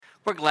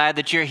We're glad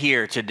that you're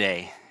here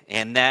today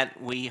and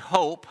that we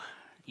hope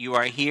you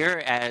are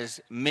here as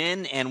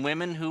men and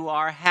women who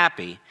are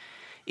happy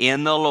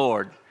in the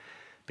Lord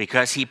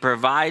because He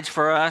provides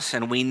for us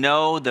and we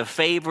know the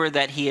favor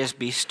that He has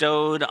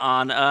bestowed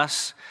on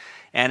us.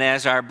 And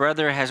as our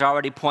brother has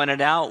already pointed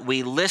out,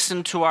 we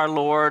listen to our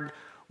Lord,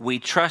 we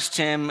trust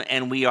Him,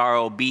 and we are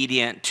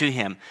obedient to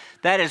Him.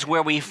 That is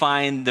where we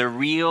find the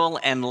real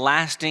and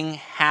lasting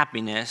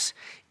happiness,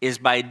 is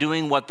by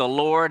doing what the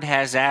Lord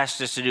has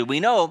asked us to do.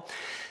 We know,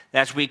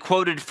 as we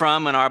quoted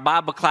from in our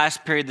Bible class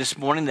period this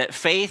morning, that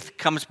faith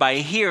comes by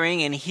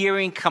hearing and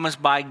hearing comes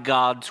by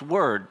God's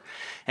word.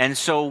 And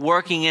so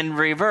working in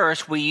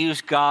reverse, we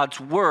use God's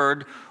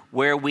word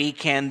where we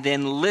can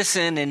then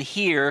listen and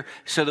hear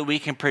so that we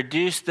can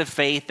produce the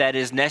faith that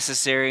is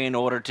necessary in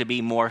order to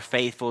be more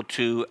faithful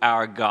to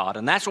our God.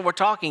 And that's what we're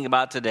talking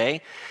about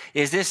today,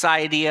 is this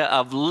idea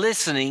of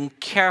listening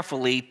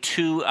carefully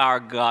to our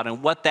God.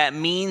 And what that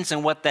means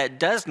and what that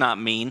does not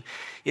mean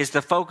is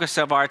the focus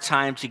of our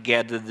time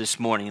together this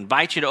morning. I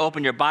invite you to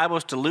open your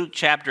Bibles to Luke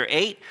chapter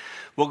 8.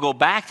 We'll go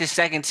back to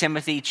 2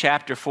 Timothy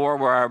chapter 4,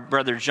 where our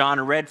brother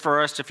John read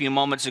for us a few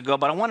moments ago.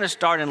 But I want to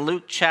start in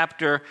Luke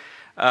chapter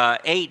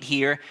 8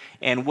 here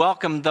and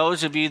welcome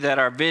those of you that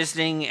are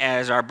visiting.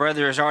 As our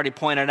brother has already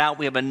pointed out,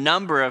 we have a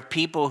number of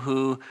people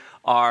who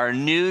are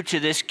new to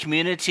this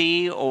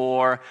community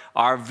or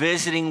are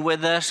visiting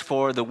with us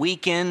for the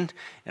weekend,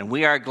 and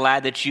we are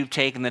glad that you've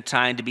taken the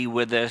time to be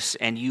with us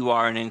and you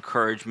are an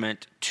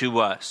encouragement to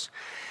us.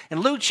 In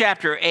Luke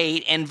chapter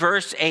 8 and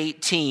verse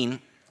 18,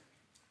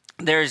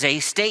 there's a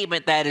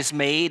statement that is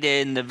made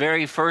in the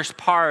very first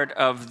part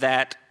of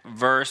that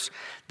verse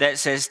that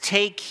says,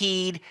 "Take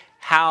heed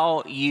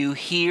how you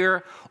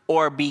hear,"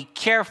 or "be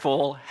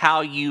careful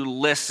how you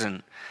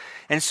listen."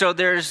 And so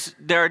there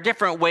are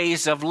different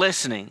ways of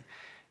listening.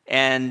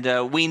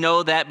 And we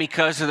know that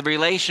because of the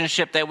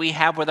relationship that we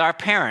have with our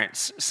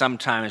parents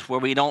sometimes, where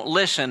we don't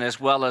listen as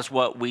well as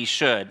what we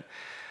should.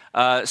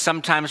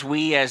 Sometimes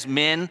we as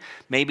men,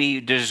 maybe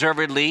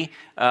deservedly,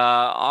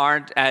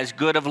 aren't as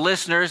good of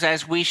listeners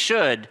as we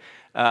should.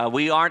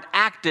 We aren't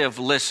active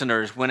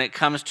listeners when it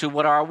comes to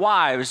what our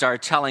wives are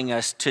telling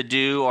us to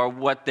do or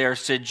what they're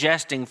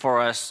suggesting for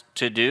us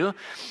to do.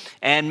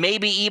 And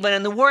maybe even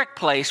in the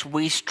workplace,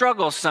 we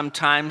struggle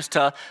sometimes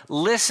to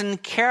listen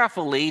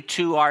carefully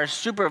to our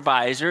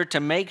supervisor to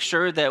make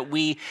sure that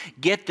we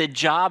get the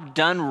job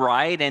done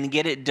right and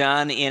get it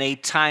done in a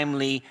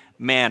timely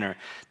manner.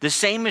 The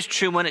same is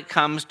true when it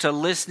comes to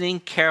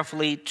listening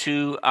carefully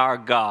to our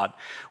God,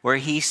 where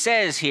He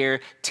says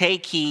here,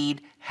 "Take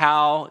heed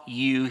how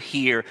you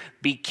hear."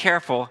 Be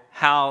careful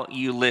how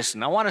you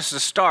listen. I want us to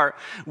start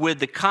with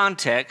the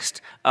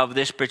context of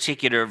this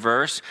particular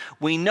verse.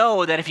 We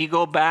know that if you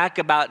go back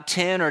about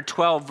 10 or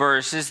 12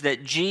 verses,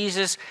 that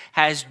Jesus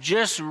has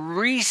just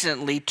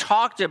recently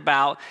talked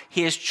about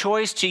His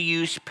choice to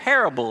use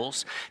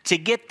parables to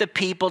get the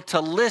people to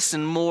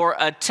listen more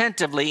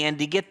attentively and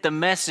to get the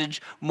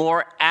message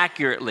more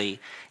accurately.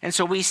 And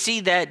so we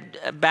see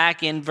that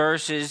back in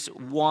verses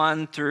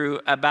 1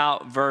 through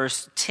about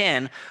verse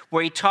 10,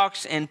 where He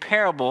talks in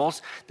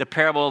parables, the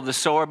parable of the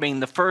sower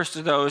being the first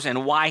of those,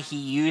 and why He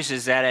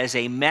uses that as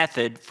a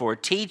method for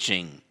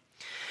teaching.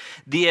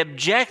 The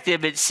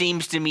objective, it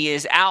seems to me,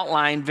 is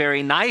outlined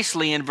very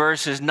nicely in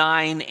verses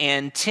 9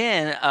 and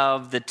 10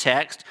 of the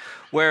text,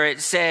 where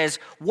it says,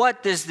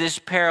 "What does this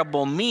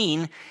parable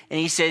mean?" And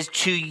He says,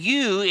 "To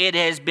you it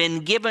has been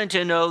given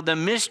to know the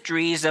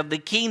mysteries of the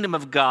kingdom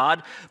of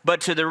God,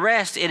 but to the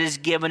rest it is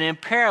given in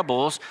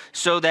parables,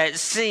 so that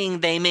seeing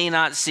they may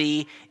not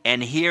see,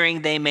 and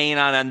hearing they may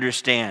not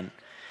understand."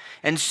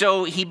 And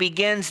so He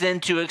begins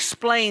then to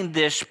explain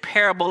this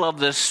parable of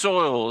the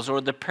soils, or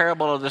the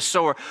parable of the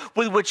sower,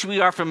 with which we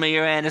are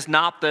familiar and is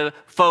not the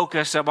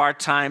focus of our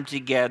time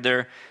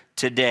together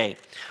today.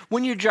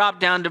 When you drop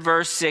down to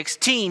verse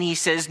 16, He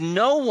says,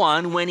 "No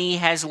one, when he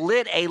has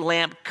lit a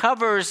lamp,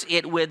 covers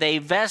it with a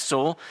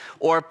vessel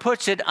or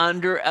puts it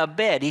under a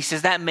bed." He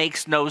says that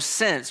makes no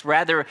sense.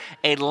 Rather,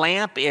 a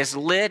lamp is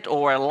lit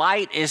or a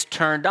light is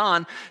turned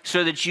on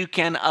so that you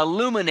can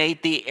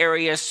illuminate the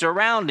area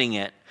surrounding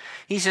it.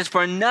 He says,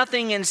 "For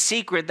nothing in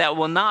secret that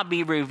will not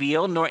be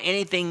revealed, nor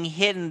anything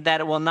hidden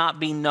that will not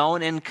be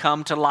known and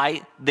come to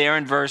light," there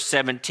in verse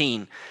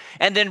 17.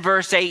 And then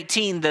verse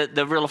 18,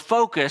 the real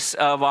focus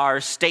of our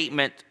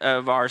statement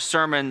of our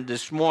sermon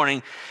this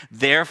morning.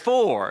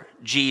 "Therefore,"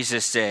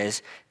 Jesus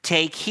says,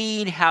 "take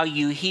heed how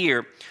you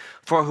hear.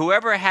 For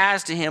whoever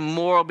has, to him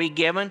more will be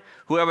given.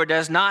 Whoever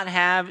does not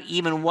have,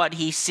 even what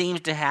he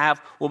seems to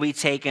have will be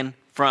taken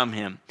from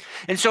him."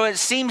 And so it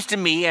seems to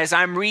me, as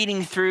I'm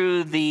reading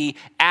through the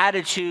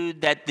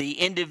attitude that the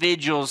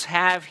individuals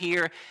have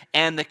here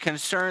and the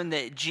concern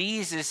that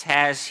Jesus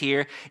has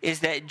here, is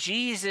that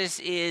Jesus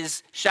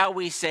is, shall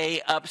we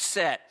say,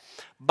 upset,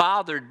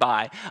 bothered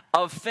by,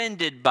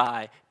 offended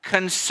by,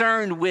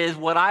 concerned with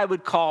what I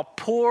would call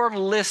poor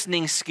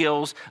listening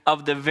skills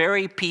of the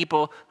very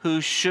people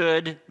who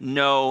should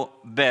know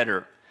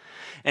better.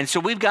 And so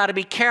we've got to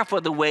be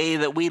careful the way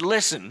that we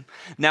listen.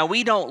 Now,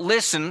 we don't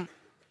listen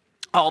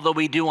although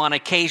we do on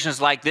occasions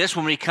like this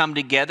when we come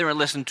together and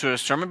listen to a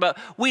sermon, but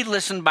we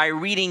listen by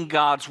reading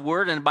God's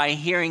word and by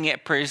hearing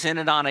it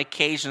presented on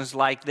occasions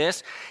like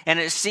this. And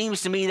it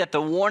seems to me that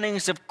the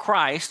warnings of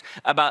Christ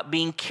about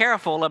being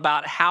careful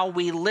about how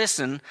we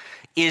listen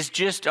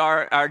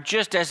are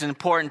just as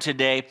important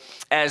today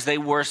as they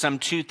were some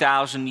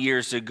 2,000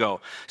 years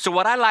ago. So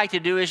what I like to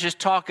do is just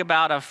talk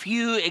about a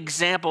few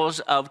examples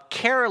of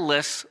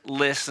careless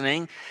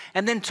listening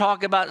and then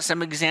talk about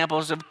some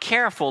examples of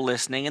careful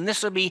listening. And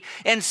this will be,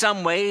 in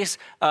some ways,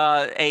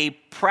 a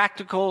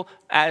practical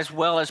as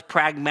well as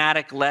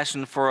pragmatic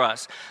lesson for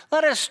us.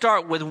 Let us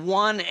start with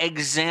one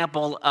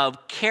example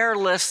of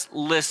careless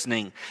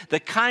listening, the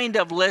kind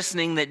of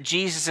listening that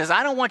Jesus says,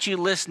 I don't want you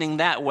listening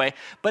that way,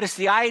 but it's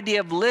the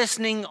idea of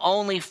listening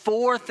only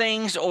for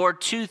things or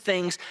to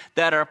things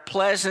that are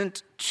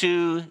pleasant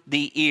to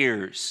the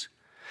ears.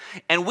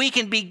 And we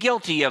can be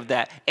guilty of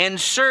that. And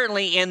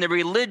certainly in the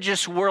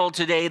religious world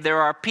today, there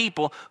are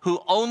people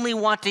who only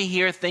want to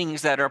hear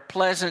things that are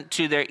pleasant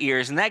to their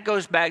ears. And that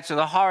goes back to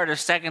the heart of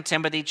 2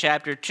 Timothy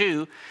chapter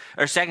 2,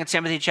 or 2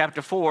 Timothy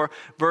chapter 4,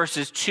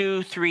 verses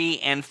 2, 3,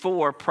 and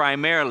 4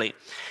 primarily.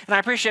 And I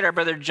appreciate our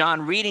brother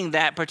John reading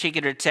that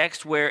particular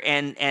text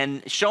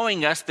and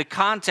showing us the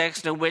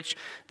context in which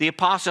the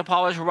Apostle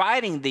Paul is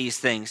writing these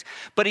things.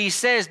 But he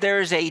says there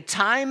is a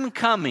time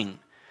coming,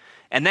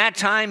 and that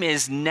time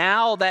is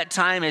now. That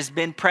time has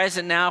been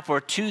present now for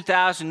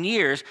 2,000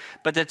 years.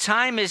 But the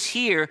time is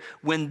here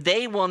when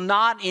they will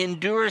not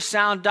endure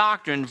sound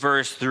doctrine,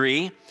 verse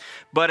 3,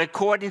 but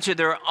according to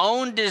their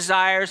own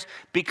desires,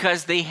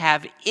 because they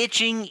have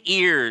itching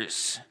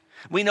ears.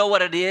 We know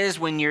what it is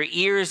when your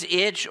ears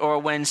itch, or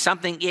when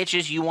something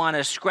itches, you want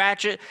to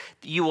scratch it.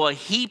 You will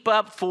heap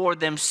up for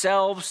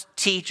themselves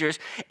teachers,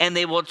 and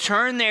they will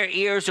turn their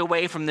ears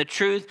away from the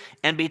truth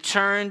and be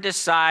turned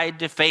aside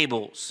to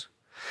fables.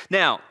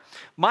 Now,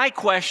 my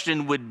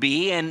question would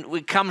be, and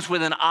it comes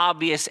with an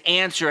obvious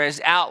answer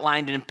as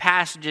outlined in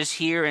passages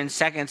here in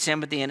 2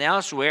 Timothy and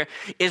elsewhere,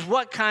 is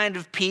what kind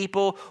of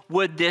people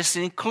would this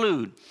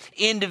include?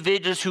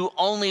 Individuals who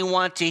only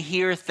want to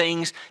hear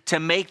things to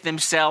make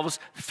themselves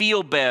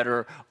feel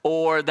better,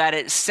 or that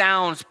it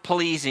sounds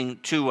pleasing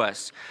to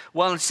us.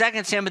 Well, in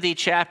 2 Timothy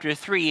chapter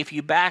 3, if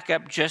you back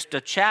up just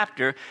a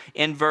chapter,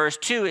 in verse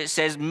 2, it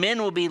says,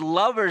 men will be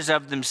lovers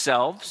of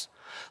themselves,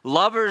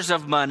 lovers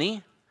of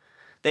money.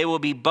 They will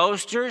be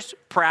boasters,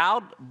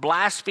 proud,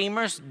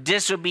 blasphemers,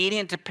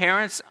 disobedient to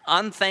parents,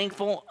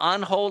 unthankful,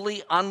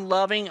 unholy,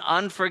 unloving,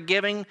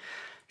 unforgiving,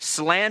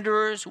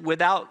 slanderers,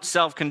 without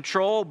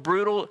self-control,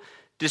 brutal,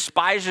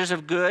 despisers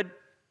of good.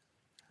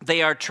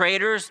 They are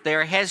traitors, they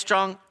are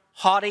headstrong,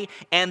 haughty,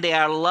 and they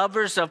are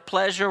lovers of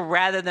pleasure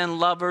rather than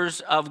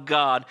lovers of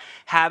God,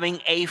 having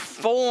a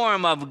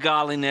form of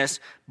godliness,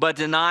 but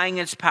denying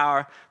its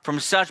power. From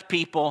such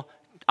people,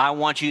 I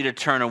want you to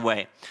turn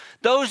away.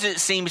 Those, it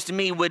seems to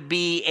me, would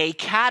be a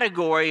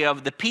category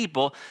of the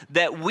people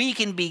that we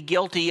can be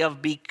guilty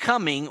of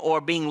becoming or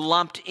being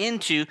lumped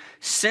into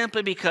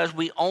simply because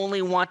we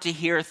only want to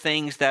hear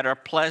things that are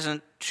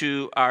pleasant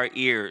to our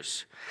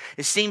ears.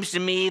 It seems to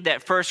me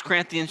that 1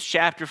 Corinthians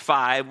chapter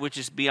 5, which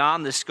is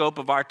beyond the scope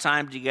of our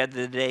time together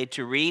today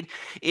to read,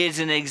 is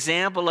an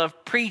example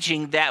of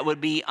preaching that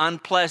would be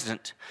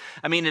unpleasant.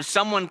 I mean, if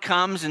someone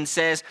comes and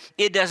says,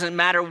 it doesn't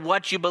matter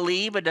what you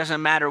believe, it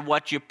doesn't matter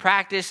what you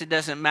practice, it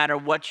doesn't matter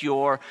what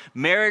your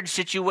marriage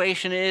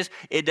situation is,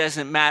 it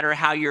doesn't matter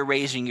how you're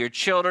raising your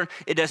children,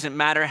 it doesn't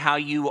matter how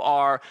you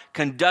are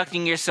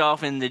conducting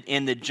yourself in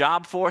the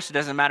job force, it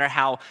doesn't matter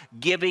how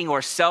giving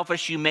or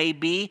selfish you may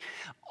be,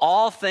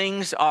 all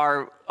things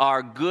are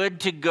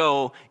good to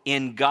go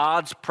in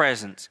God's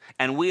presence,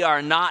 and we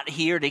are not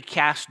here to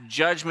cast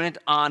judgment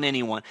on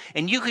anyone.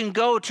 And you can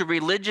go to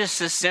religious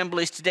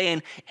assemblies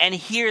today and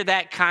hear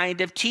that kind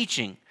of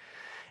teaching.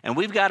 And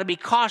we've got to be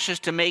cautious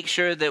to make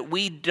sure that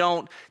we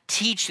don't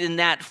teach in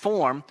that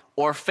form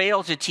or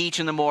fail to teach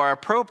in the more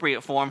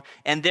appropriate form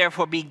and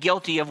therefore be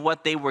guilty of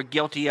what they were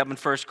guilty of in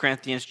 1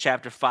 Corinthians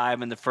chapter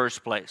 5 in the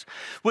first place.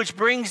 Which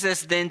brings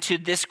us then to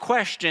this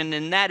question,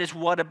 and that is,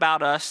 what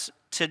about us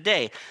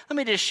today? Let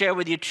me just share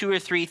with you 2 or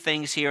 3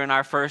 things here in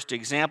our first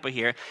example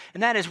here,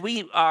 and that is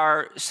we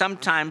are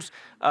sometimes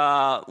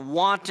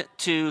want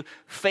to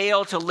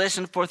fail to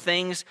listen for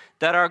things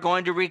that are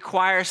going to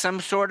require some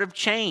sort of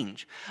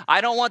change.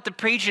 I don't want the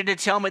preacher to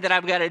tell me that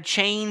I've got to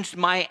change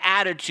my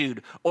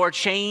attitude or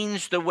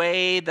change the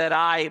way that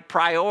I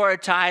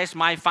prioritize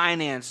my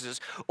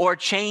finances or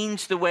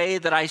change the way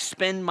that I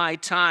spend my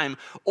time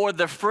or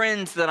the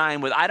friends that I'm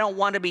with. I don't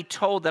want to be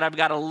told that I've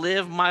got to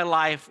live my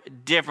life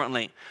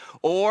differently.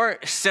 Or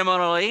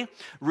similarly,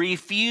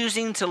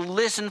 refusing to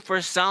listen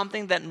for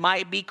something that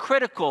might be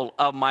critical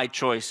of my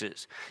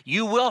choices.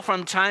 You will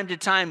from time to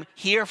time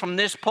hear from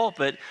this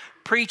pulpit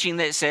preaching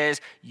that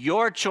says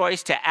your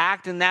choice to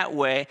act in that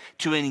way,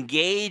 to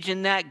engage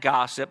in that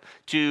gossip,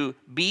 to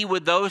be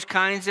with those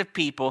kinds of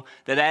people,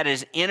 that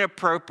is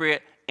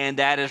inappropriate and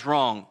that is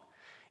wrong.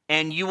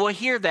 And you will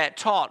hear that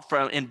taught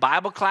in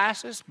Bible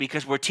classes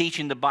because we're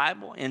teaching the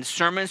Bible, in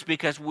sermons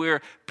because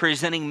we're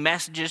presenting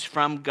messages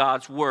from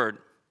God's Word.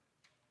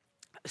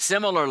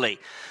 Similarly,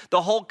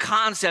 the whole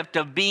concept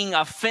of being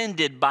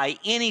offended by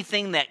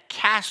anything that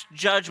casts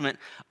judgment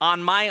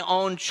on my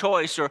own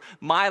choice or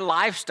my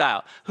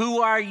lifestyle.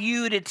 Who are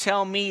you to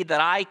tell me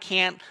that I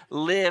can't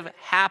live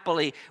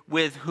happily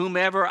with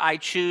whomever I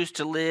choose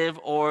to live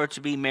or to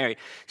be married?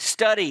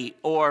 Study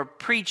or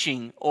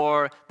preaching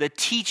or the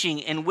teaching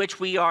in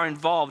which we are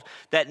involved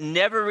that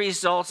never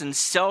results in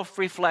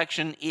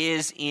self-reflection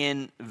is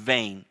in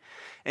vain.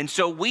 And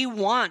so we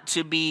want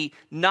to be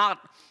not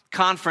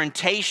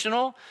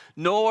confrontational,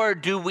 nor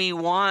do we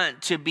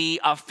want to be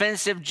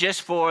offensive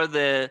just for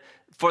the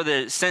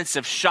sense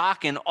of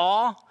shock and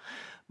awe,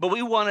 but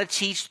we want to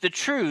teach the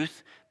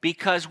truth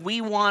because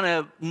we want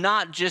to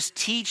not just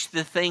teach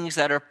the things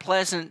that are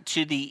pleasant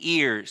to the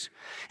ears.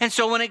 And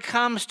so when it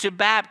comes to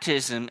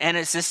baptism and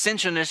its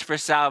essentialness for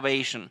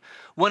salvation,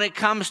 when it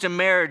comes to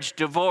marriage,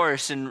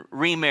 divorce, and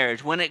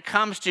remarriage, when it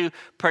comes to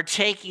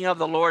partaking of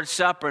the Lord's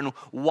Supper and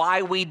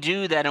why we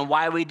do that and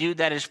why we do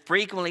that as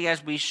frequently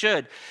as we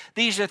should,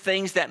 these are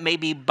things that may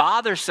be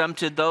bothersome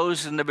to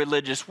those in the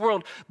religious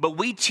world, but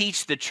we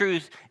teach the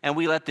truth and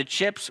we let the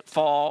chips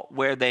fall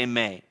where they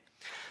may.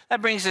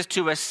 That brings us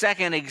to a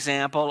second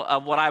example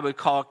of what I would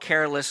call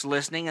careless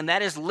listening, and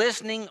that is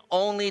listening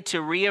only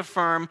to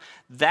reaffirm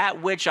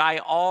that which I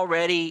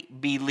already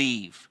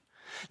believe.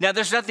 Now,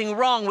 there's nothing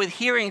wrong with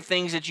hearing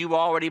things that you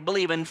already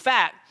believe. In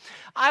fact,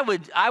 I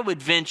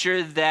would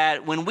venture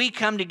that when we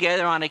come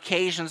together on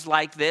occasions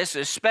like this,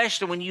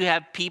 especially when you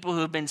have people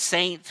who have been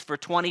saints for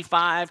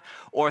 25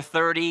 or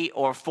 30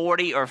 or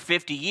 40 or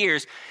 50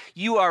 years,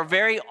 you are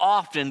very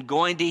often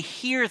going to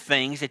hear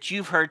things that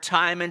you've heard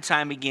time and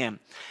time again.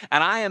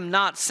 And I am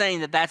not saying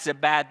that that's a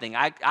bad thing.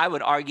 I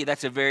would argue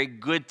that's a very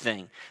good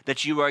thing,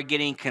 that you are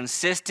getting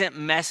consistent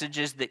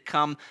messages that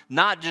come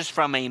not just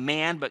from a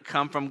man, but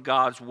come from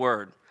God's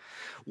word.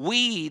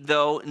 We,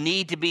 though,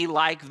 need to be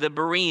like the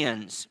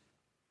Bereans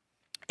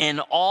in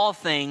all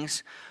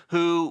things,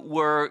 who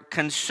were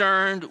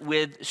concerned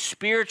with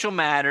spiritual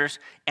matters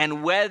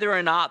and whether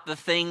or not the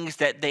things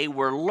that they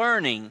were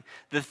learning,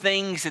 the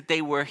things that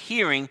they were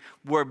hearing,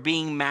 were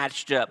being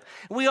matched up.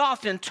 We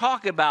often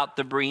talk about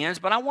the Bereans,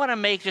 but I want to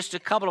make just a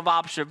couple of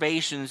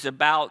observations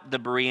about the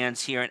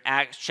Bereans here in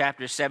Acts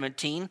chapter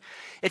 17.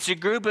 It's a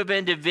group of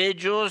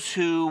individuals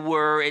who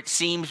were, it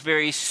seems,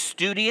 very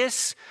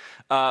studious,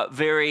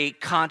 very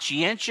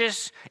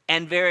conscientious,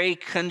 and very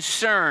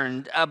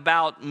concerned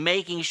about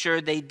making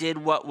sure they did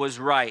what was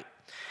right.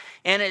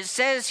 And it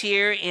says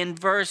here in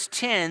verse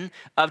 10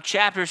 of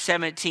chapter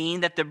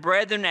 17 that the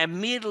brethren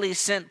immediately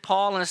sent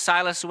Paul and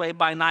Silas away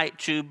by night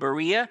to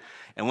Berea.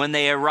 And when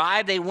they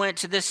arrived, they went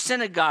to the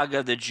synagogue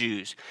of the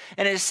Jews.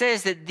 And it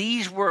says that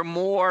these were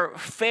more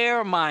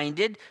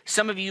fair-minded.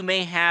 Some of you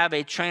may have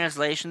a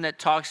translation that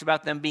talks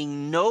about them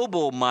being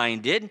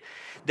noble-minded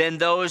than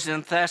those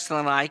in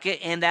Thessalonica,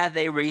 and that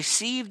they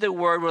received the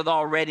word with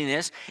all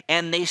readiness,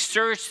 and they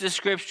searched the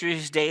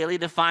scriptures daily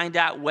to find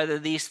out whether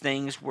these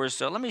things were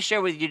so. Let me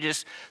share with you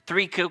just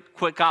three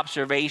quick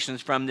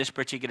observations from this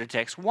particular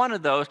text. One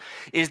of those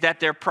is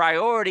that their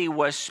priority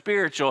was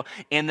spiritual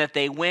in that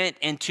they went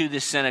into the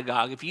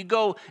synagogue. If you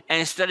go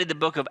and study the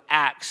book of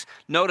Acts,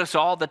 notice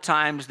all the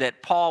times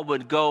that Paul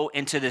would go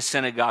into the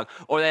synagogue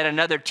or that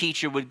another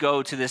teacher would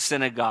go to the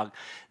synagogue.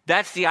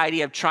 That's the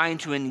idea of trying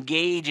to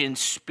engage in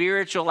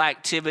spiritual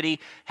activity,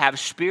 have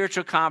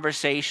spiritual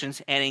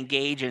conversations, and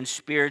engage in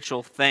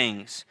spiritual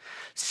things.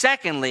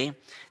 Secondly,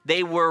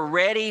 they were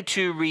ready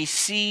to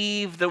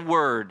receive the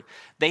word.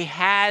 They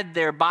had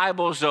their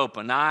Bibles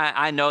open.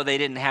 I know they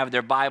didn't have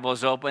their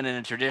Bibles open in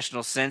a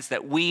traditional sense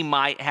that we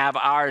might have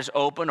ours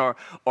open or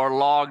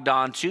logged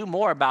on to.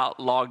 More about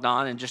logged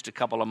on in just a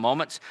couple of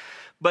moments.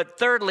 But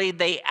thirdly,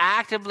 they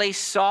actively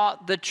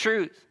sought the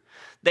truth.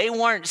 They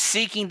weren't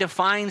seeking to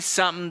find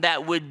something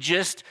that would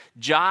just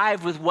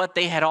jive with what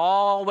they had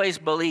always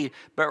believed,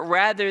 but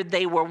rather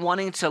they were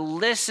wanting to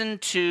listen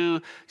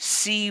to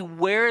see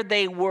where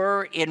they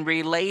were in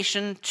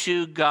relation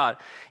to God.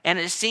 And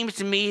it seems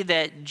to me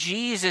that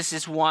Jesus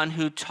is one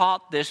who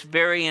taught this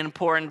very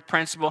important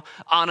principle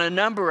on a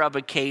number of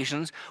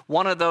occasions.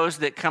 One of those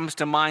that comes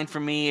to mind for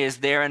me is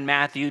there in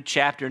Matthew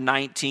chapter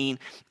 19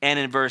 and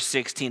in verse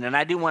 16. And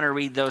I do want to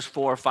read those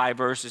 4 or 5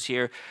 verses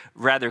here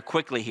rather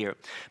quickly here.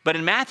 But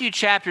in Matthew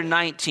chapter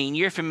 19,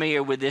 you're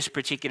familiar with this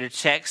particular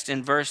text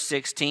in verse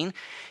 16.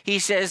 He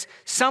says,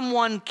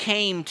 someone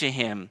came to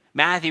him.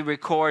 Matthew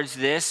records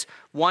this.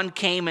 One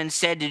came and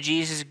said to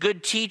Jesus,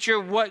 "Good teacher,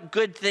 what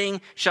good thing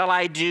shall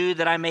I do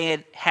that I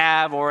may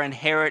have or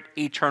inherit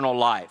eternal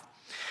life?"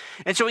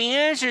 And so he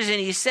answers and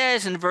he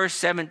says in verse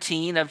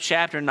 17 of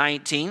chapter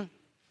 19,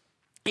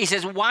 he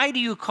says, "Why do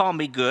you call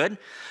me good?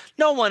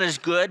 No one is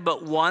good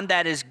but one,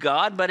 that is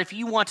God. But if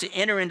you want to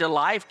enter into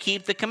life,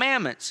 keep the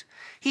commandments."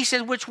 He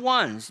said, "Which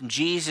ones?"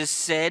 Jesus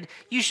said,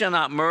 "You shall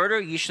not murder,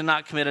 you shall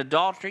not commit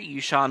adultery,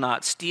 you shall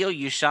not steal,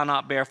 you shall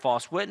not bear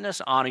false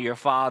witness, honor your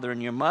father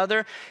and your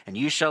mother, and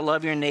you shall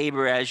love your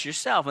neighbor as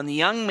yourself." And the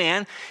young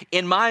man,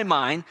 in my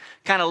mind,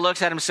 kind of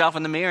looks at himself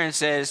in the mirror and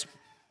says,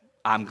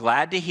 "I'm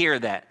glad to hear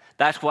that.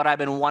 That's what I've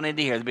been wanting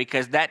to hear,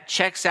 because that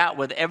checks out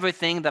with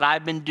everything that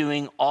I've been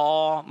doing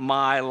all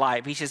my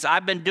life. He says,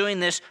 I've been doing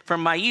this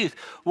from my youth.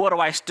 What do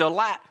I still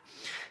lack?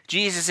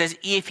 Jesus says,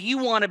 if you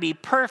want to be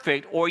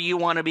perfect or you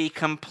want to be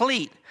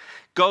complete,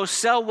 go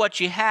sell what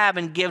you have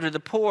and give to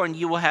the poor, and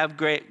you will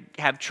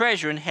have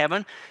treasure in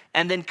heaven,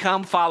 and then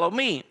come follow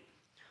me.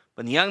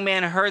 When the young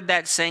man heard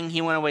that saying,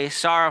 he went away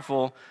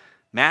sorrowful.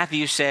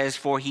 Matthew says,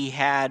 for he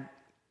had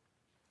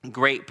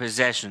great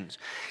possessions.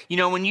 You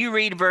know, when you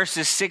read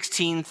verses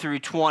 16 through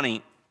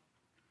 20,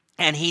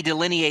 and he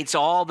delineates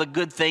all the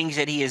good things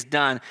that he has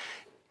done,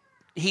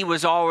 he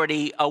was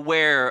already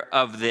aware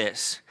of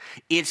this.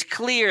 It's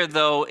clear,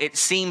 though, it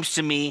seems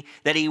to me,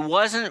 that he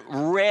wasn't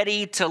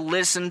ready to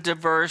listen to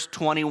verse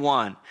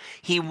 21.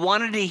 He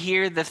wanted to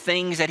hear the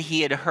things that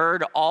he had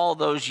heard all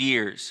those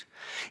years.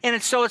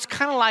 And so it's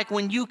kind of like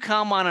when you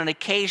come on an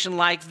occasion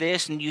like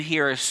this and you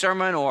hear a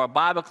sermon or a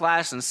Bible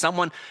class and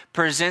someone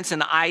presents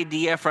an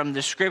idea from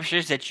the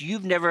scriptures that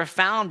you've never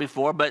found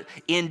before, but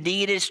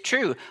indeed is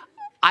true.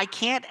 I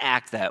can't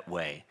act that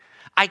way.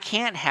 I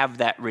can't have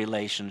that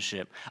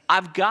relationship.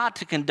 I've got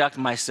to conduct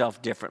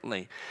myself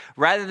differently.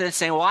 Rather than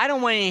saying, well, I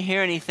don't want to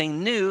hear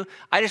anything new.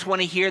 I just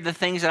want to hear the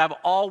things that I've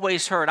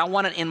always heard. I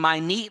want it in my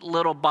neat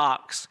little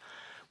box.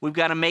 We've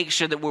got to make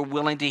sure that we're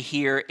willing to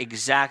hear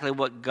exactly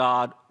what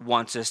God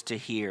wants us to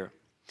hear.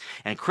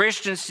 And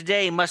Christians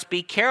today must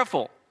be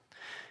careful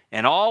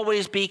and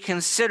always be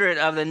considerate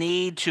of the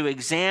need to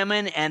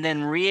examine and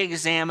then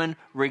re-examine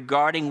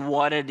regarding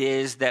what it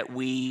is that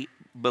we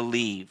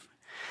believe.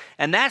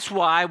 And that's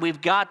why we've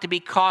got to be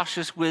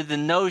cautious with the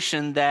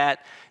notion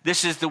that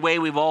this is the way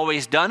we've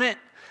always done it.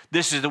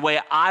 This is the way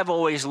I've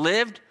always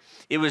lived.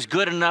 It was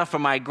good enough for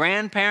my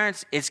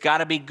grandparents. It's got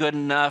to be good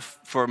enough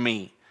for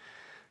me.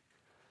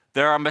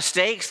 There are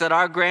mistakes that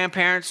our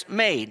grandparents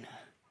made,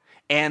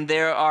 and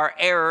there are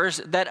errors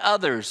that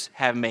others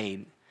have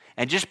made.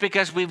 And just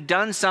because we've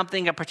done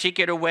something a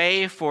particular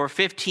way for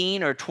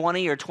 15 or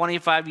 20 or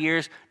 25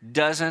 years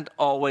doesn't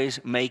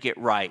always make it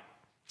right.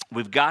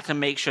 We've got to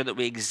make sure that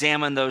we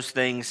examine those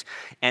things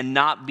and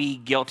not be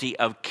guilty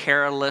of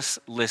careless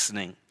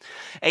listening.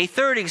 A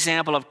third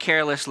example of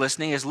careless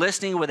listening is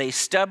listening with a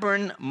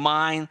stubborn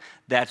mind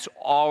that's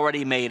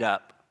already made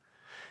up.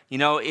 You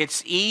know,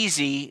 it's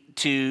easy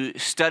to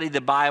study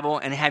the Bible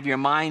and have your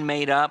mind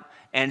made up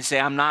and say,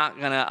 I'm not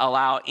going to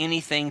allow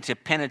anything to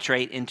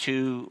penetrate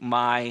into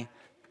my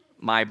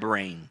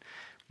brain.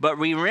 But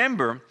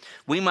remember,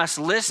 we must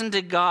listen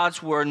to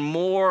God's word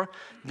more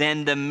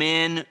than the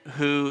men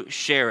who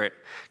share it.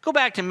 Go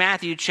back to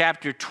Matthew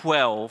chapter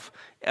 12,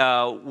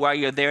 while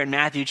you're there in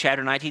Matthew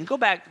chapter 19. Go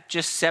back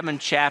just 7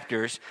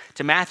 chapters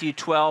to Matthew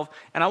 12,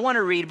 and I want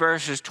to read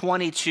verses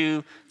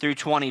 22 through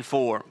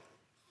 24.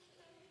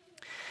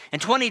 In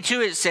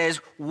 22 it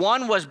says,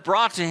 one was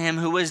brought to him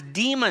who was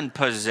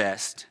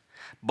demon-possessed,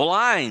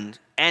 blind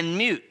and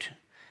mute,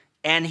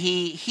 and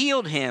he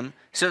healed him,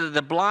 so that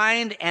the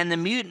blind and the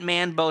mute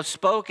man both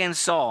spoke and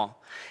saw.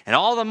 And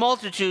all the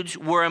multitudes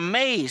were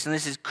amazed. And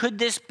this is, could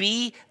this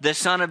be the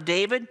son of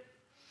David?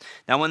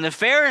 Now when the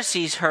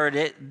Pharisees heard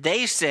it,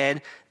 they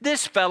said,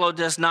 this fellow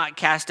does not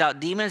cast out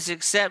demons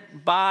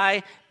except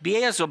by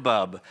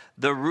Beelzebub,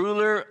 the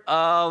ruler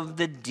of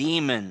the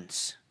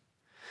demons.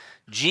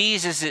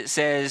 Jesus, it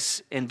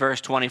says in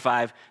verse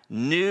 25,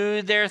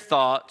 knew their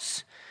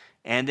thoughts.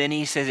 And then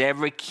he says,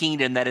 every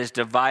kingdom that is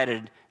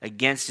divided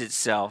against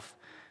itself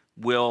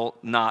will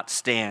not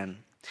stand.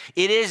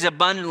 It is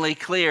abundantly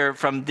clear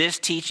from this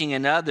teaching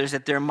and others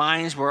that their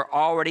minds were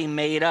already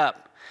made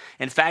up.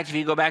 In fact, if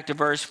you go back to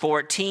verse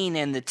 14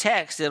 in the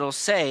text, it'll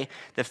say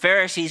the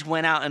Pharisees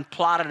went out and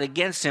plotted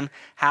against him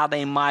how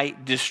they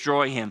might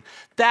destroy him.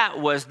 That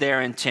was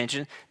their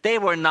intention. They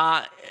were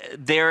not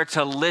there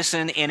to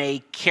listen in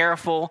a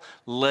careful,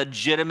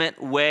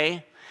 legitimate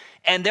way.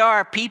 And there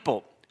are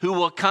people who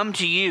will come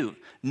to you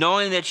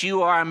knowing that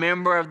you are a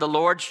member of the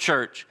Lord's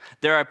church.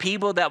 There are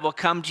people that will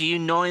come to you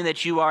knowing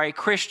that you are a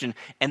Christian,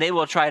 and they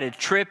will try to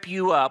trip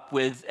you up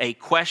with a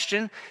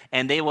question,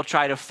 and they will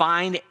try to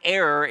find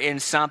error in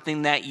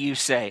something that you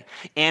say.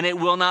 And it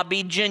will not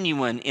be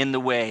genuine in the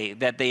way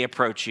that they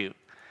approach you.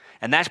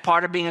 And that's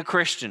part of being a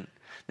Christian.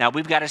 Now,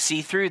 we've got to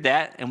see through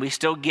that, and we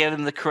still give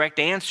them the correct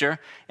answer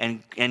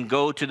and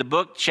go to the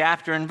book,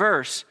 chapter, and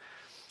verse.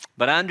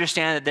 But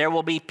understand that there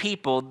will be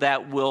people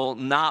that will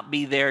not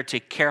be there to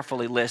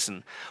carefully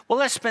listen. Well,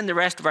 let's spend the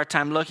rest of our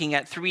time looking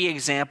at 3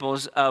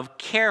 examples of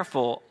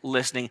careful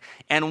listening.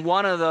 And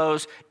one of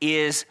those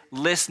is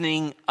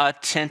listening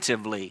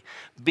attentively,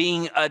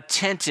 being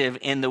attentive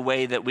in the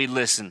way that we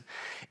listen.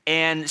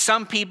 And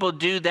some people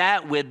do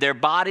that with their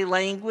body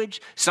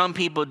language. Some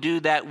people do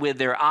that with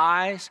their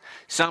eyes.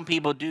 Some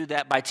people do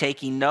that by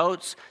taking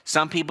notes.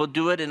 Some people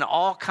do it in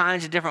all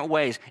kinds of different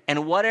ways.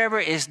 And whatever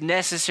is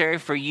necessary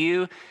for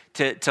you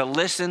to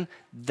listen,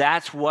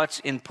 that's what's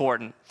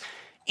important.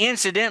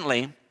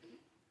 Incidentally,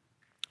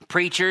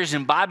 Preachers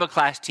and Bible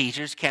class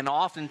teachers can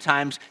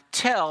oftentimes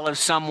tell if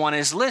someone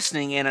is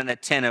listening in an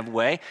attentive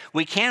way.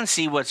 We can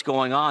see what's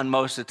going on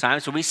most of the time.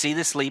 So we see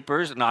the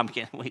sleepers. No, I'm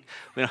kidding. We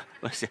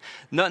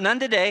don't, none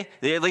today,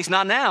 at least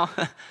not now.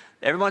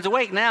 Everyone's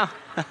awake now.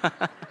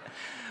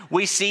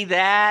 We see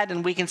that,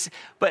 and we can see,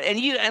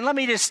 and let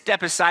me just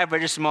step aside for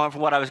just a moment for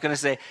what I was going to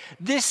say.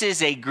 This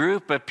is a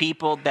group of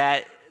people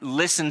that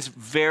listens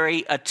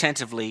very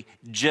attentively,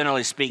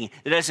 generally speaking.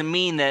 It doesn't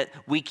mean that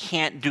we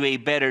can't do a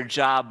better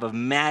job of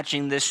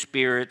matching the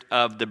spirit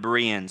of the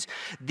Bereans.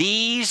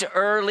 These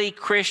early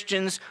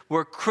Christians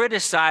were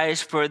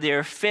criticized for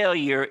their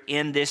failure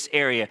in this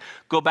area.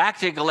 Go back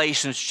to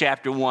Galatians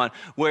chapter 1,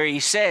 where he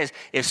says,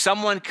 if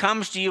someone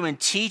comes to you and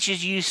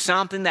teaches you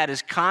something that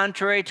is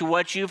contrary to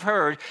what you've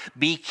heard,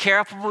 be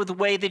careful with the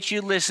way that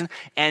you listen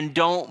and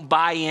don't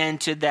buy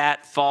into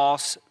that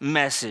false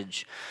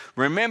message.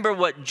 Remember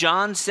what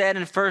John said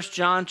in 1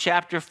 John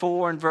chapter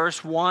 4 and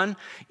verse 1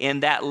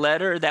 in that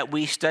letter that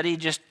we studied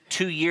just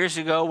 2 years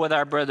ago with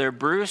our brother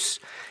Bruce.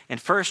 In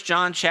 1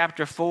 John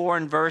chapter 4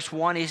 and verse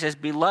 1, he says,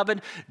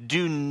 beloved,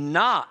 do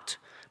not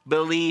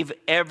believe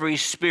every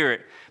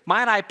spirit.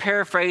 Might I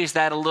paraphrase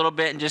that a little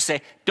bit and just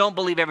say, don't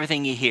believe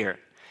everything you hear.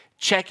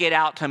 Check it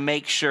out to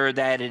make sure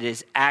that it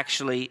is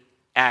actually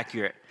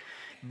accurate.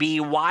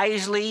 Be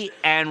wisely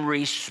and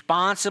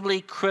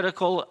responsibly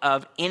critical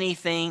of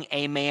anything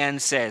a man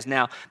says.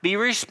 Now, be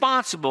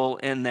responsible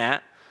in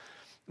that,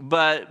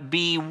 but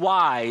be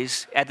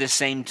wise at the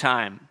same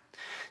time.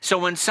 So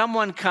when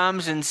someone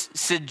comes and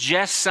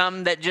suggests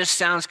something that just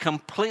sounds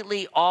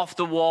completely off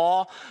the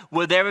wall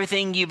with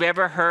everything you've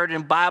ever heard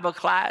in Bible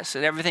class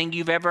and everything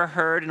you've ever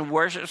heard in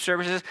worship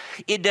services,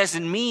 it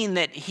doesn't mean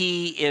that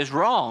he is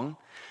wrong,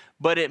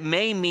 but it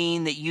may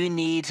mean that you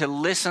need to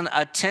listen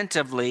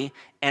attentively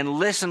and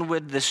listen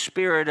with the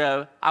spirit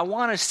of, I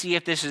want to see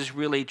if this is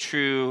really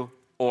true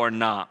or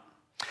not.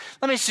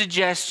 Let me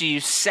suggest to you,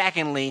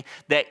 secondly,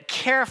 that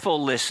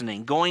careful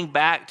listening, going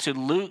back to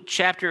Luke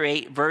chapter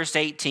 8, verse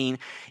 18,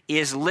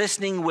 is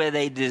listening with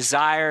a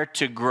desire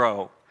to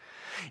grow.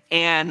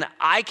 And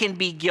I can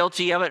be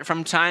guilty of it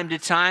from time to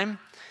time.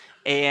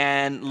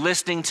 And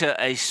listening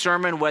to a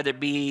sermon, whether it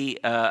be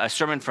a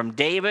sermon from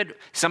David,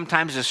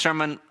 sometimes a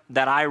sermon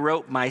that I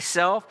wrote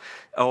myself,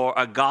 or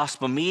a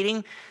gospel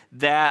meeting,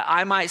 that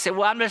I might say,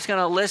 well, I'm just going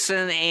to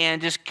listen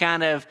and just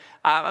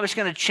I'm just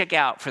going to check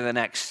out for the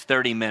next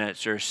 30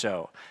 minutes or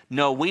so.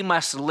 No, we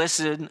must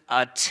listen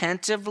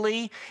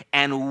attentively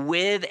and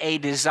with a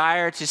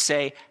desire to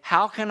say,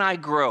 how can I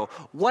grow?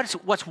 What's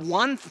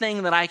one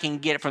thing that I can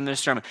get from this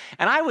sermon?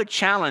 And I would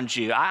challenge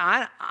you.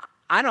 I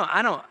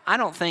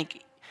don't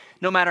think,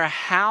 no matter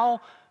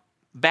how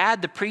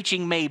bad the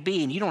preaching may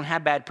be, and you don't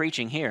have bad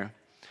preaching here,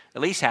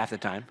 at least half the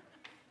time.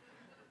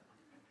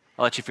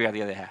 I'll let you figure out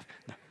the other half.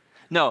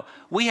 No,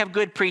 we have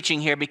good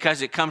preaching here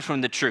because it comes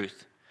from the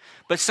truth.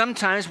 But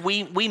sometimes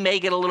we may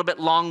get a little bit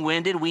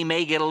long-winded. We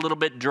may get a little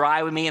bit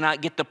dry. We may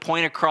not get the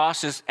point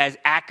across as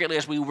accurately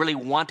as we really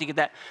want to get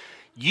that.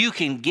 You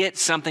can get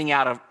something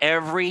out of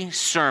every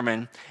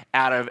sermon,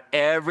 out of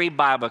every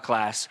Bible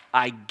class,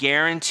 I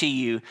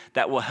guarantee you,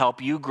 that will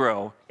help you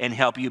grow and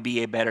help you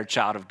be a better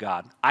child of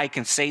God. I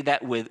can say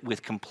that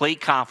with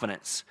complete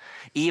confidence,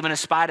 even in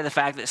spite of the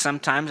fact that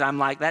sometimes I'm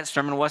like, that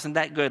sermon wasn't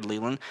that good,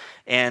 Leland,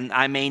 and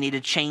I may need to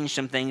change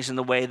some things in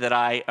the way that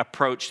I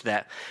approach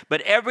that.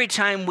 But every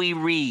time we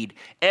read,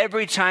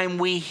 every time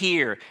we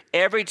hear,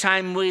 every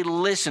time we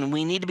listen,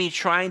 we need to be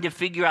trying to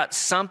figure out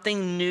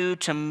something new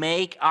to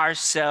make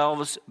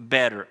ourselves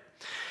better.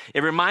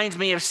 It reminds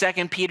me of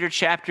 2 Peter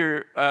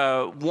chapter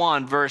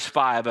 1, verse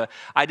 5.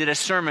 I did a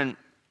sermon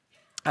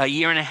a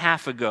year and a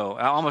half ago,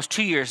 almost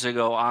 2 years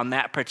ago, on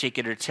that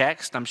particular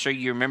text. I'm sure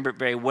you remember it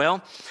very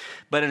well.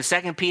 But in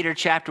 2 Peter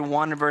chapter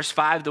 1 and verse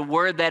 5, the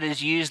word that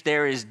is used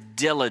there is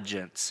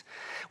diligence.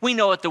 We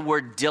know what the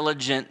word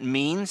diligent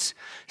means.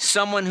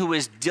 Someone who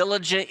is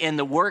diligent in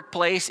the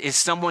workplace is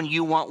someone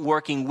you want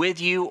working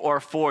with you or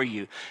for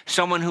you.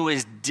 Someone who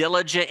is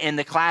diligent in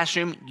the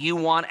classroom, you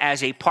want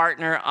as a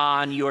partner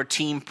on your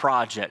team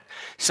project.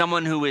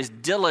 Someone who is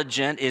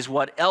diligent is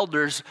what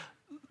elders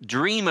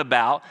dream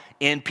about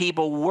in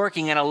people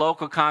working in a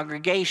local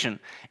congregation.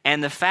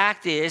 And the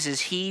fact is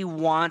he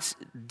wants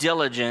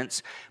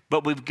diligence,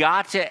 but we've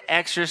got to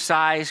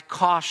exercise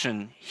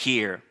caution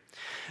here.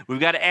 We've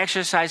got to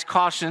exercise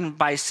caution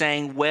by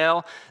saying,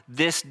 well,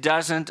 this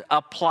doesn't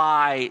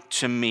apply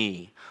to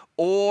me.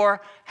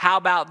 Or how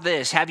about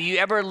this? Have you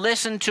ever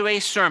listened to a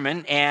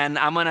sermon? And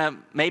I'm going to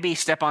maybe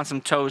step on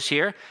some toes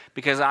here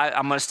because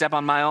I'm going to step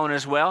on my own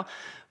as well.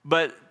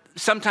 But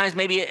sometimes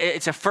maybe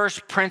it's a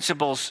first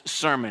principles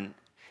sermon.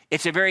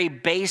 It's a very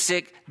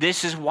basic,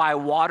 this is why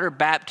water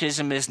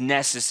baptism is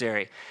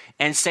necessary.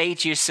 And say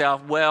to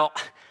yourself, well,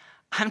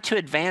 I'm too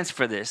advanced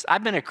for this.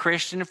 I've been a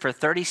Christian for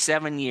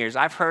 37 years.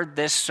 I've heard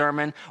this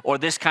sermon or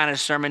this kind of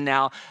sermon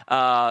now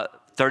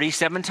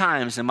 37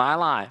 times in my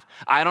life.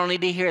 I don't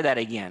need to hear that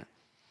again.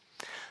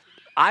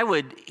 I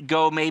would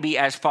go maybe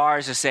as far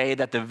as to say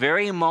that the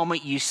very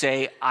moment you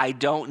say, I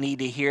don't need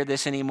to hear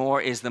this anymore,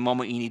 is the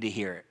moment you need to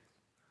hear it.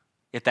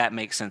 If that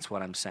makes sense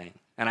what I'm saying.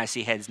 And I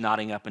see heads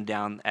nodding up and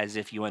down as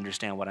if you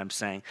understand what I'm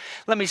saying.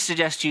 Let me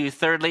suggest to you,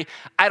 thirdly,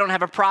 I don't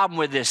have a problem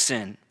with this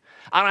sin.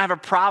 I don't have a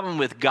problem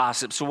with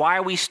gossip. So why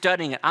are we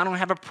studying it? I don't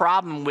have a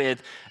problem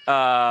with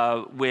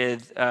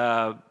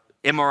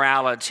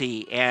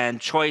immorality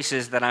and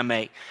choices that I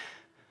make.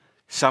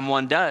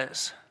 Someone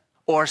does.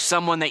 Or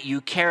someone that you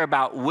care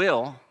about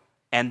will,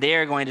 and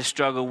they're going to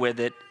struggle with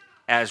it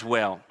as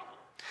well.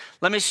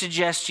 Let me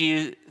suggest to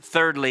you,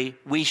 thirdly,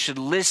 we should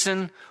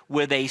listen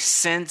with a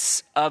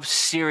sense of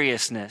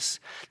seriousness.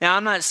 Now,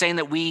 I'm not saying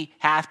that we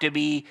have to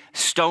be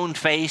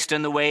stone-faced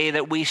in the way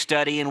that we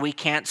study and we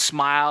can't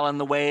smile in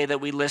the way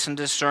that we listen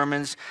to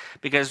sermons,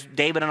 because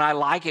David and I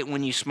like it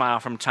when you smile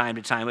from time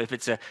to time if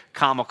it's a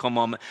comical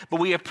moment. But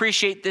we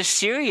appreciate the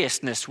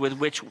seriousness with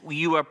which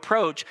you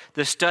approach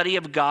the study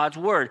of God's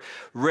Word.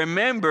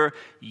 Remember,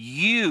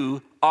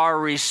 you are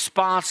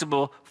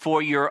responsible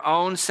for your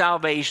own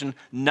salvation,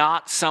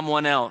 not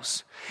someone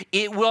else.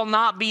 It will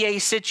not be a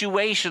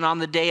situation on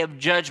the day of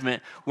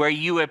judgment where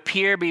you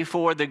appear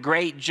before the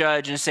great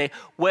judge and say,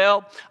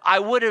 well, I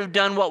would have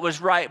done what was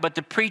right, but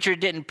the preacher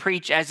didn't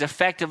preach as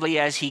effectively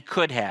as he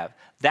could have.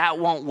 That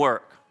won't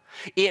work.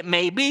 It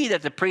may be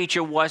that the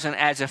preacher wasn't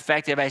as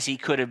effective as he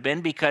could have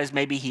been because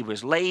maybe he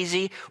was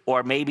lazy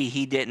or maybe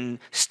he didn't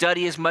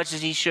study as much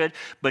as he should,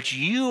 but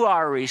you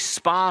are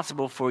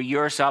responsible for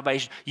your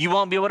salvation. You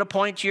won't be able to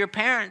point to your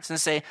parents and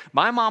say,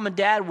 my mom and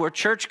dad were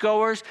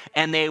churchgoers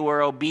and they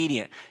were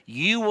obedient.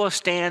 You will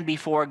stand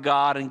before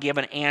God and give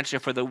an answer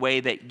for the way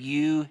that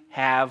you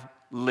have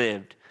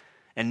lived.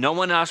 And no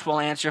one else will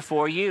answer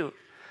for you,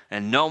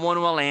 and no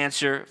one will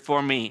answer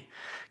for me.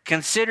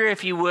 Consider,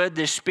 if you would,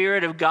 the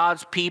spirit of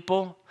God's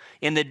people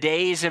in the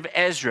days of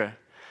Ezra.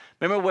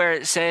 Remember where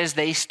it says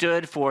they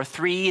stood for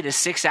 3 to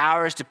 6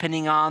 hours,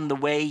 depending on the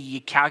way you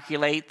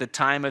calculate the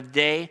time of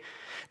day.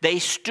 They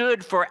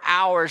stood for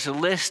hours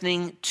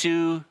listening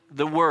to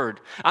the word.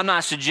 I'm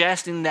not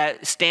suggesting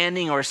that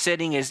standing or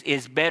sitting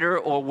is better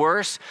or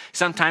worse.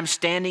 Sometimes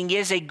standing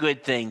is a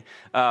good thing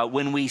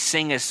when we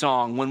sing a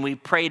song, when we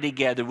pray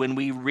together, when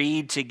we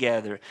read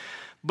together.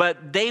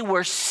 But they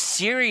were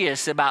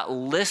serious about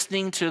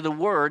listening to the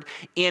word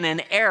in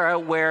an era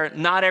where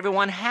not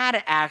everyone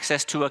had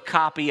access to a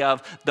copy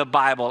of the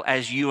Bible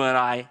as you and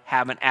I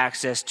have an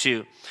access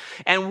to.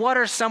 And what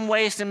are some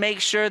ways to make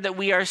sure that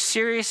we are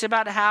serious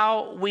about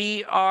how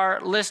we are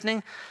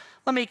listening?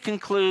 Let me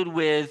conclude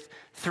with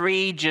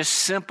 3 just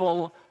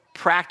simple,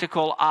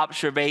 practical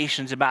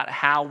observations about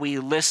how we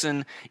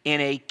listen in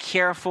a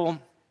careful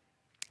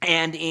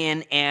and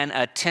in an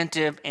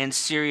attentive and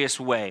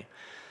serious way.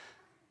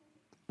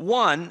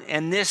 One,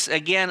 and this,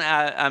 again,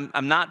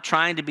 I'm not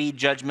trying to be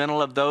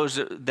judgmental of those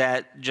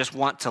that just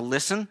want to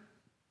listen,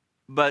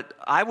 but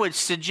I would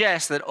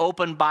suggest that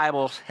open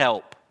Bibles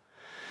help.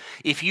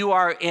 If you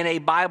are in a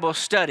Bible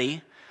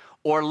study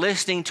or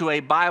listening to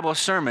a Bible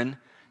sermon,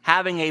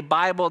 having a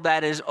Bible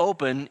that is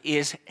open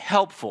is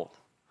helpful.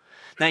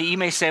 Now, you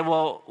may say,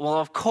 well,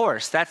 of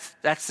course, that's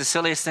the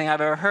silliest thing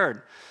I've ever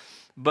heard.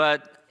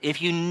 But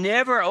if you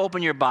never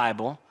open your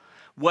Bible,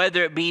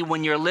 whether it be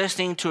when you're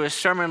listening to a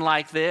sermon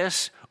like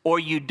this, or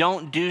you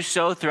don't do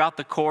so throughout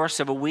the course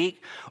of a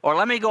week, or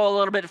let me go a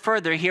little bit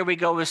further. Here we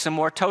go with some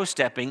more toe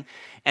stepping,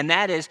 and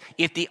that is,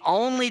 if the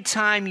only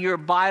time your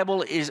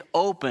Bible is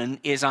open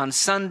is on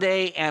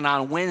Sunday and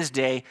on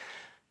Wednesday,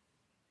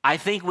 I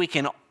think we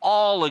can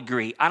all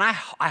agree, and I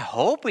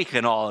hope we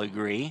can all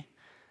agree,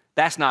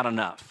 that's not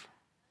enough.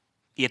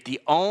 If the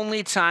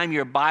only time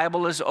your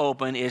Bible is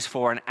open is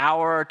for an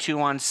hour or 2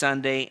 on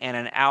Sunday and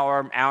an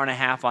hour and a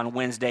half on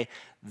Wednesday,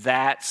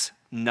 that's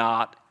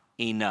not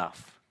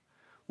enough.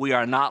 We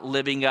are not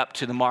living up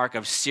to the mark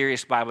of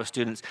serious Bible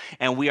students,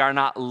 and we are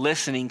not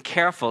listening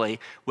carefully,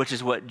 which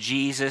is what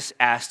Jesus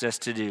asked us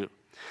to do.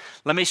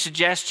 Let me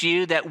suggest to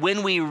you that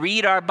when we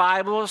read our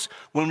Bibles,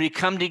 when we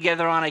come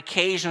together on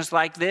occasions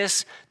like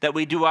this, that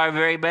we do our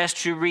very best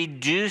to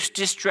reduce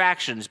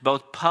distractions,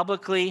 both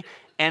publicly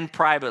and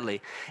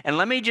privately. And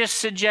let me just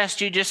suggest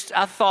to you just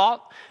a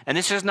thought, and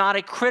this is not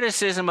a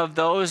criticism of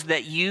those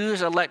that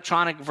use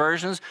electronic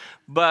versions,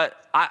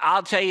 but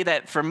I'll tell you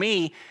that for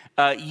me,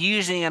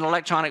 using an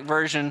electronic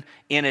version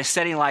in a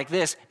setting like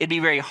this, it'd be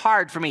very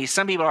hard for me.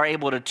 Some people are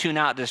able to tune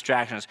out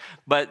distractions,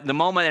 but the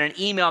moment that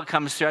an email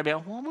comes through, I'd be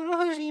like, well,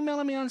 who's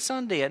emailing me on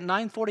Sunday at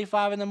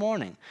 9:45 in the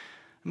morning?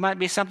 It might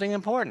be something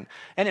important.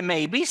 And it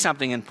may be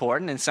something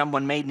important, and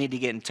someone may need to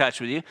get in touch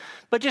with you,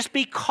 but just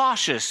be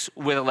cautious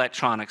with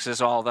electronics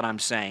is all that I'm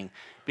saying.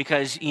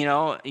 Because, you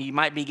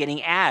might be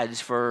getting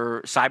ads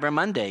for Cyber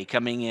Monday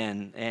coming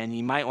in, and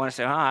you might want to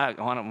say, I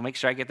want to make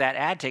sure I get that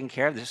ad taken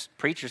care of. This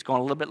preacher's going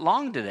a little bit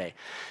long today.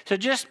 So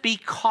just be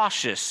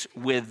cautious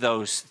with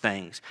those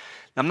things.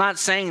 I'm not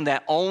saying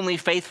that only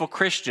faithful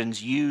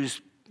Christians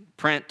use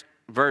print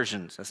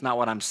versions. That's not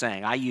what I'm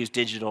saying. I use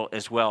digital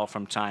as well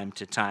from time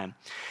to time.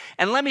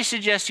 And let me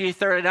suggest to you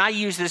third, and I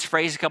use this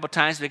phrase a couple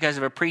times because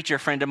of a preacher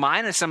friend of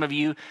mine, and some of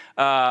you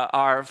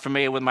are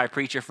familiar with my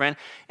preacher friend.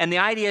 And the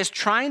idea is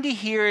trying to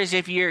hear as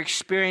if you're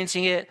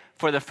experiencing it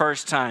for the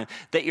first time,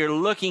 that you're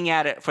looking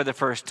at it for the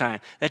first time,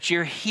 that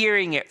you're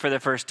hearing it for the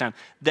first time,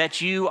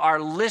 that you are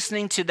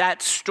listening to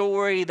that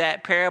story,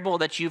 that parable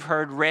that you've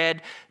heard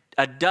read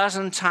a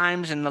dozen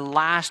times in the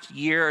last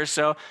year or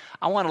so.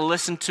 I want to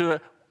listen to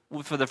it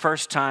for the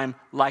first time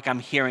like I'm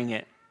hearing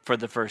it for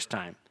the first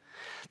time.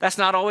 That's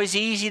not always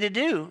easy to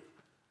do,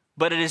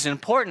 but it is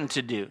important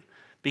to do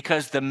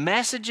because the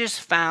messages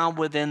found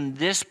within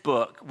this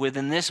book,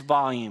 within this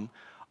volume,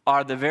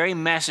 are the very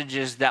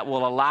messages that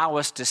will allow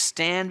us to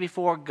stand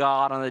before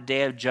God on the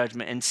day of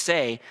judgment and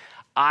say,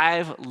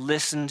 I've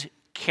listened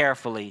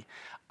carefully.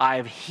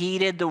 I've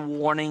heeded the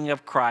warning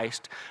of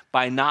Christ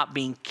by not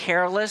being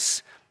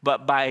careless,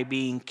 but by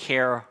being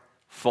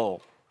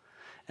careful.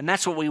 And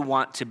that's what we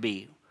want to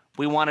be.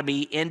 We want to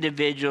be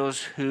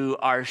individuals who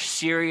are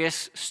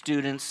serious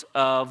students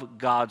of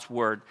God's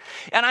Word.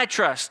 And I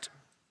trust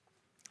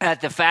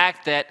that the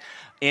fact that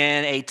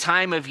in a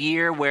time of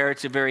year where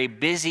it's a very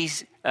busy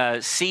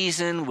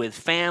season with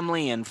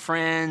family and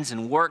friends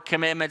and work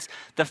commitments,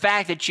 the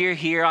fact that you're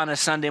here on a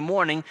Sunday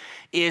morning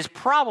is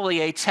probably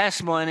a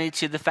testimony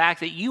to the fact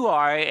that you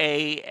are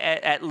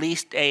at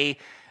least a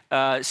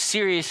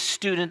serious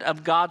student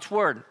of God's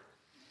Word.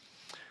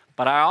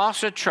 But I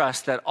also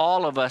trust that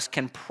all of us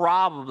can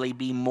probably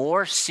be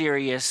more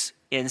serious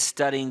in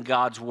studying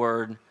God's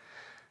Word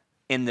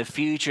in the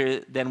future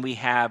than we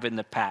have in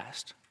the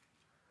past.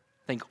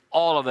 I think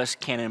all of us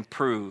can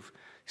improve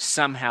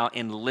somehow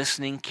in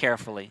listening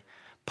carefully,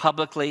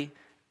 publicly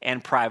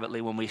and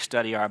privately when we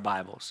study our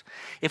Bibles.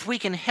 If we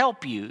can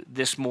help you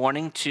this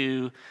morning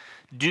to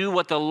do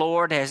what the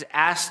Lord has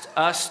asked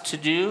us to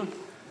do,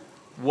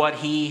 what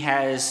He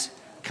has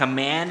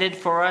commanded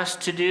for us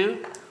to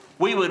do,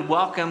 we would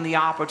welcome the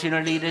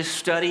opportunity to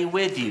study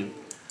with you.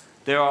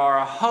 There are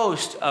a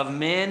host of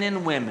men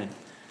and women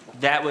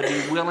that would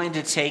be willing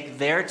to take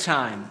their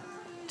time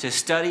to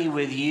study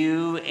with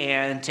you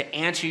and to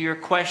answer your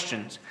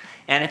questions.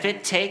 And if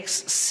it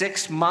takes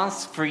 6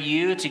 months for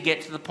you to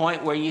get to the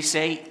point where you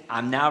say,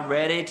 I'm now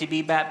ready to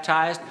be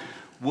baptized,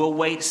 we'll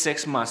wait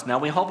 6 months. Now,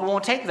 we hope it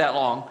won't take that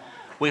long.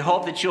 We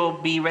hope that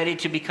you'll be ready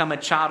to become a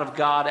child of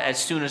God as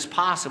soon as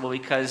possible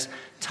because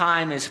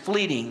time is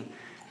fleeting.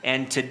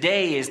 And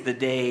today is the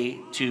day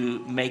to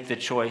make the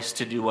choice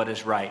to do what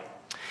is right.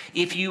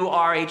 If you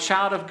are a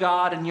child of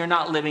God and you're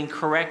not living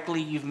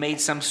correctly, you've made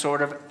some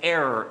sort of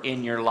error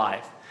in your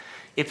life.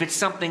 If it's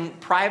something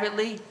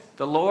privately,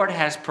 the Lord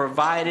has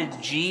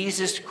provided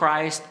Jesus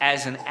Christ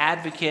as an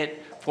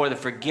advocate for the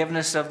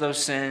forgiveness of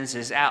those sins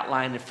as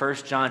outlined in 1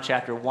 John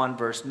chapter 1,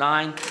 verse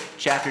 9,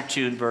 chapter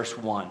 2, and verse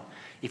 1.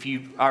 If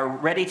you are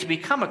ready to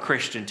become a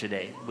Christian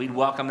today, we'd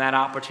welcome that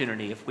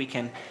opportunity. If we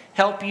can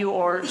help you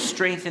or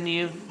strengthen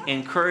you,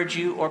 encourage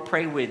you, or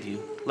pray with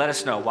you, let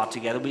us know while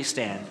together we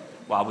stand,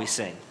 while we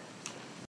sing.